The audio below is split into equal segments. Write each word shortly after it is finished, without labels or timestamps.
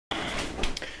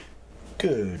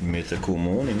Good mythical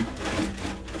morning.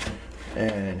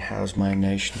 And how's my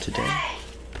nation today?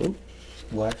 Oh,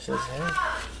 wife says hey.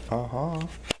 And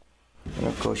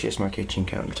of course, yes, my kitchen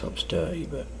countertop's dirty,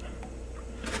 but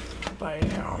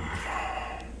bam.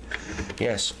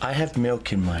 Yes, I have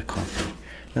milk in my coffee.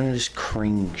 None of this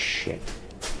cream shit.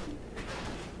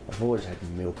 I've always had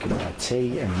milk in my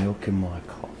tea and milk in my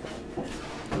coffee.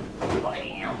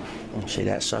 Bam. See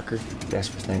that sucker? That's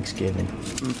for Thanksgiving.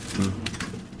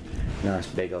 Nice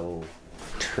big old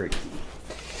treat.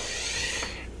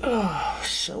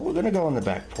 So we're gonna go on the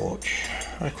back porch,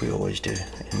 like we always do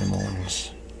in the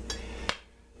mornings,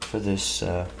 for this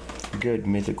good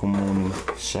mythical morning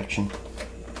section.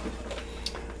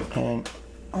 And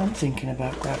I'm thinking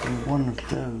about grabbing one of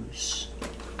those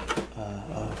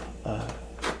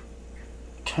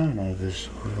turnovers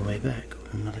on the way back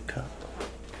with another cup.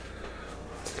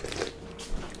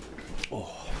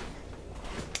 Oh,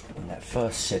 and that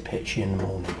first sip hits you in the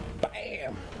morning.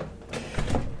 Bam!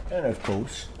 And of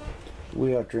course,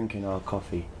 we are drinking our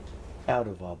coffee out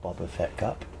of our Boba Fett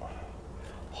cup.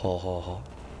 Ha ha ha.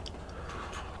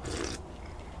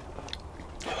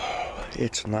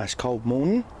 It's a nice cold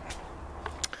morning.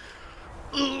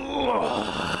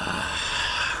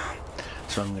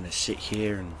 So I'm going to sit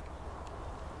here and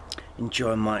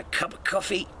enjoy my cup of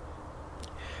coffee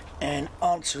and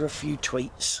answer a few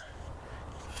tweets,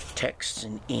 texts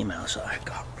and emails that I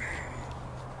got.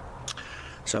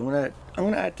 So I'm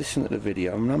gonna add this into the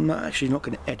video. I'm not actually not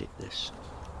going to edit this.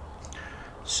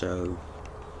 So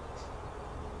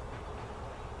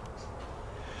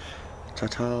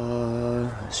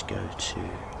ta-ta. Let's go to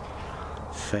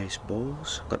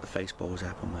Faceballs. I've got the Faceballs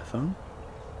app on my phone.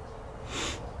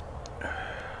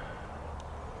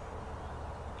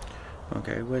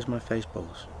 Okay, where's my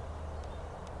Faceballs?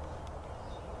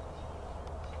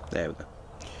 There we go.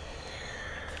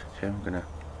 Okay, I'm gonna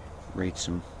read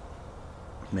some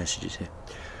messages here.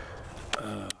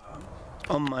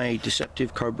 On my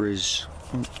deceptive Cobra's...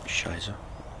 Oh, shizer.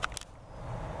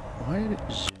 Why did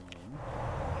it zoom in?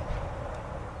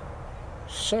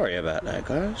 Sorry about that,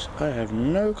 guys. I have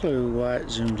no clue why it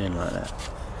zoomed in like that.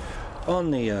 On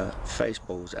the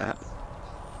Faceballs app,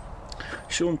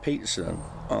 Sean Peterson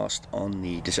asked on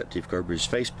the Deceptive Cobra's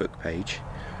Facebook page,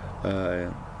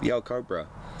 Yo Cobra,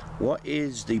 what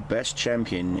is the best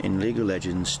champion in League of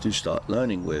Legends to start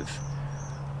learning with?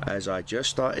 As I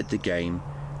just started the game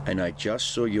and I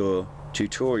just saw your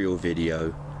tutorial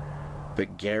video,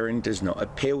 but Garen does not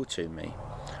appeal to me.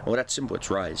 Well, that's simple, it's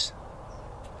Ryze.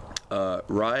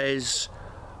 Ryze,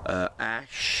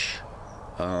 Ashe,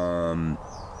 you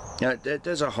know,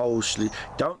 there's a whole slew.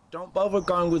 Don't bother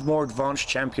going with more advanced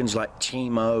champions like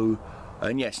Teemo.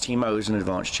 And yes, Teemo is an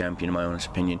advanced champion in my honest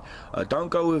opinion. Don't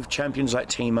go with champions like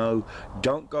Teemo.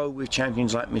 Don't go with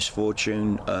champions like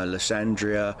Misfortune,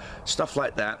 Lysandria, stuff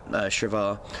like that,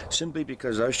 Shivar. Simply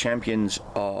because those champions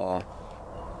are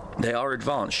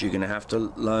advanced. You're going to have to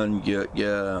learn your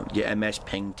MS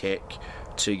ping tick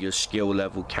to your skill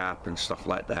level cap and stuff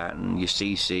like that, and your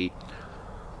CC.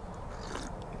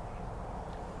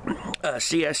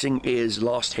 CSing is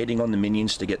last hitting on the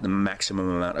minions to get the maximum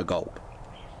amount of gold.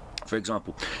 For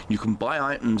example, you can buy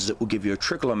items that will give you a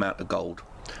trickle amount of gold.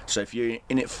 So if you're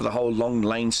in it for the whole long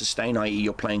lane sustain, i.e.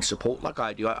 you're playing support like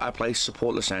I do, I play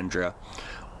support Lysandria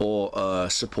or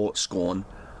support Scorn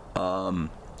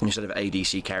instead of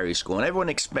ADC carry Scorn. Everyone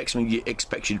expects you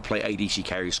to play ADC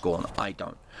carry Scorn. I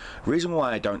don't. The reason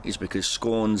why I don't is because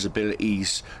Scorn's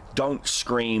abilities don't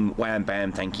scream wham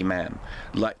bam thank you ma'am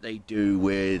like they do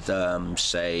with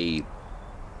say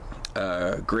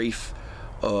Grief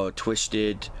or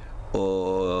Twisted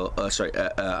or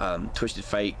Twisted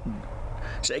Fate.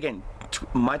 So again,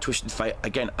 my Twisted Fate,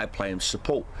 again, I play him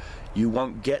support. You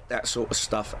won't get that sort of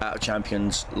stuff out of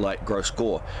champions like Gross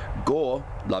Gore. Gore,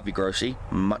 love you Grossy,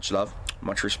 much love,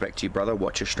 much respect to you, brother.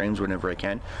 Watch your streams whenever I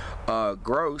can.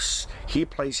 Gross, he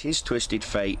plays his Twisted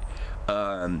Fate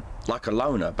like a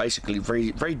loner, basically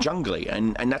very jungly,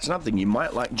 and that's another thing. You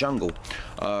might like jungle.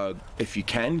 If you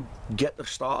can, get the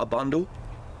starter bundle.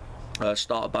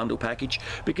 Starter bundle package,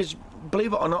 because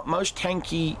believe it or not, most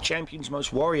tanky champions,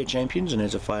 most warrior champions, and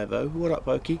there's a 5-0, what up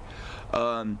Pokey,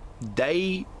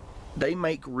 they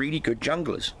make really good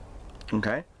junglers.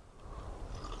 Okay,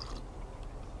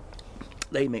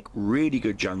 they make really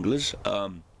good junglers.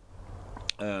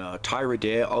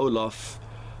 Tyradir, Olaf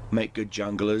make good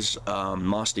junglers.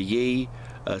 Master Yi,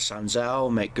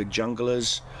 Sanzal make good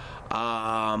junglers.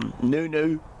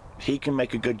 Nunu, he can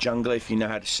make a good jungler if you know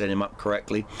how to set him up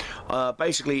correctly.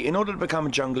 Basically, in order to become a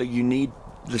jungler, you need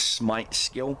the smite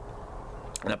skill,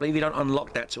 and I believe you don't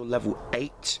unlock that till level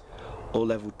 8 or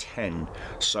level 10.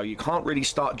 So you can't really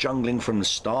start jungling from the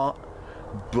start,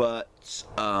 but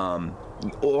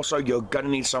also you're gonna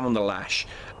need someone to lash.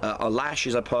 A lash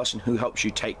is a person who helps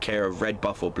you take care of red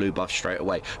buff or blue buff straight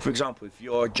away. For example, if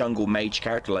you're a jungle mage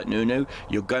character like Nunu,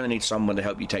 you're gonna need someone to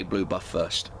help you take blue buff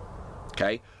first,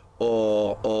 okay?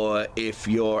 Or if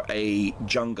you're a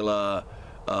jungler,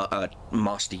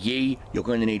 Master Yi, you're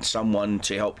going to need someone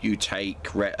to help you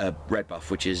take red buff,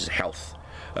 which is health.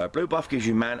 Blue buff gives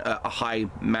you a high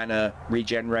mana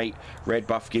regenerate. Red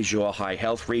buff gives you a high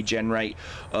health regenerate.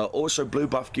 Also, blue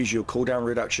buff gives you a cooldown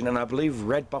reduction, and I believe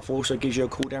red buff also gives you a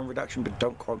cooldown reduction, but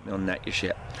don't quote me on that just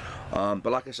yet. But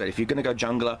like I said, if you're going to go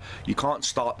jungler, you can't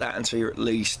start that until you're at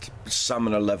least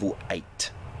summoner level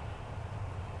 8.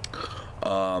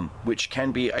 Which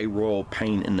can be a royal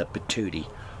pain in the patootie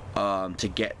to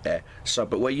get there. So,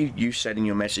 but where you said in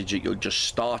your message that you're just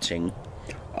starting,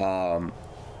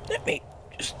 let me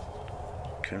just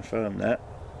confirm that.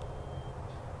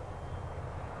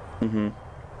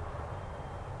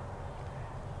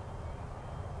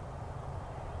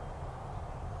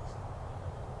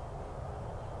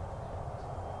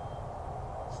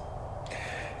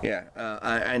 Yeah,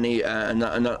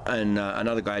 and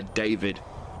another guy, David,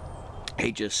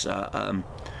 he just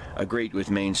agreed with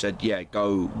me and said, yeah,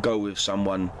 go with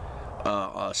someone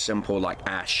simple like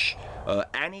Ash.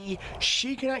 Annie,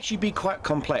 she can actually be quite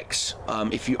complex.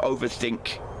 If you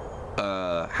overthink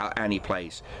how Annie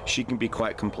plays, she can be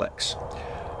quite complex.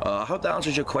 I hope that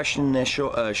answers your question there,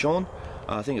 Sean.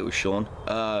 I think it was Sean.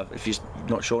 If you're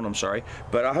not Sean, I'm sorry.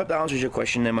 But I hope that answers your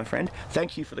question there, my friend.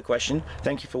 Thank you for the question.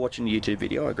 Thank you for watching the YouTube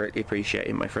video. I greatly appreciate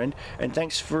it, my friend. And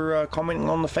thanks for commenting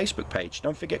on the Facebook page.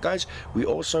 Don't forget, guys, we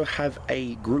also have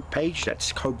a group page.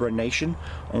 That's Cobra Nation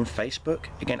on Facebook.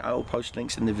 Again, I will post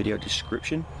links in the video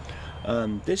description.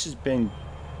 This has been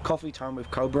Coffee Time with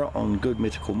Cobra on Good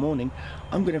Mythical Morning.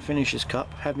 I'm going to finish this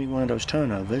cup, have me one of those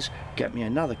turnovers, get me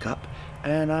another cup,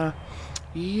 and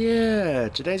yeah,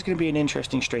 today's going to be an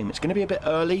interesting stream. It's going to be a bit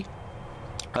early,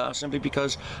 simply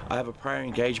because I have a prior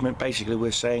engagement. Basically,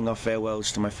 we're saying our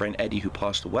farewells to my friend Eddie, who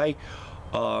passed away.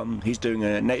 He's doing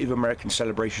a Native American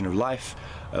celebration of life,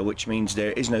 which means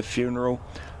there is no funeral,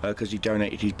 because he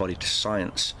donated his body to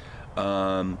science.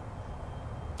 So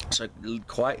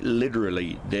quite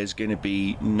literally, there's going to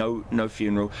be no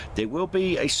funeral. There will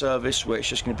be a service where it's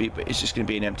just going to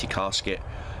be an empty casket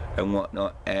and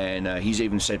whatnot. And he's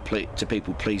even said to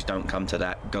people, please don't come to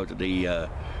that. Go to the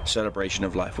celebration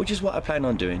of life, which is what I plan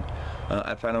on doing.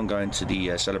 I plan on going to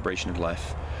the celebration of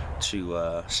life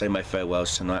to say my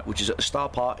farewells tonight, which is at the Star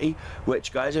Party.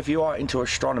 Which, guys, if you are into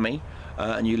astronomy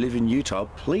and you live in Utah,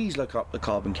 please look up the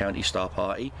Carbon County Star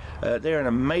Party. They're an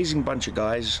amazing bunch of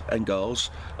guys and girls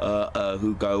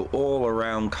who go all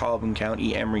around Carbon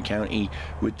County, Emery County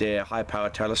with their high-power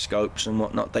telescopes and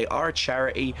whatnot. They are a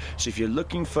charity, so if you're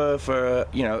looking for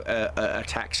you know, a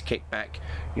tax kickback,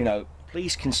 you know,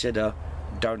 please consider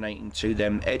donating to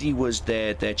them. Eddie was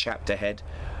their chapter head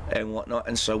and whatnot,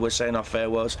 and so we're saying our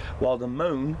farewells, while the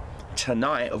moon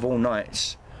tonight of all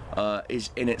nights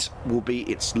will be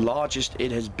its largest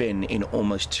it has been in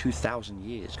almost 2,000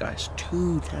 years, guys.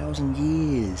 2,000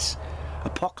 years.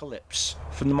 Apocalypse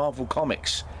from the Marvel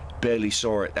Comics barely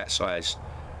saw it that size.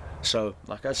 So,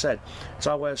 like I said, it's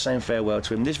our way of saying farewell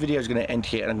to him. This video is going to end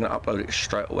here, and I'm going to upload it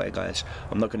straight away, guys.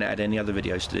 I'm not going to add any other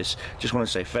videos to this. Just want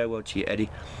to say farewell to you, Eddie.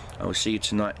 I will see you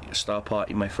tonight at Star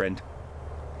Party, my friend.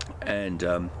 And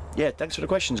yeah, thanks for the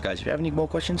questions, guys. If you have any more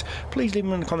questions, please leave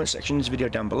them in the comment section of this video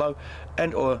down below,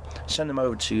 and or send them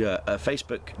over to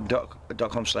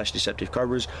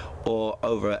facebook.com/deceptivecobras or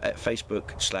over at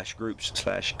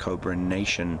facebook/groups/Cobra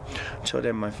Nation. Until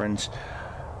then, my friends,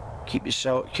 keep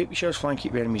yourselves flying,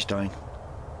 keep your enemies dying.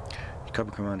 The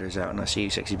Cobra Commander is out, and I'll see you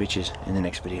sexy bitches in the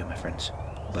next video, my friends.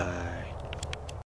 Bye.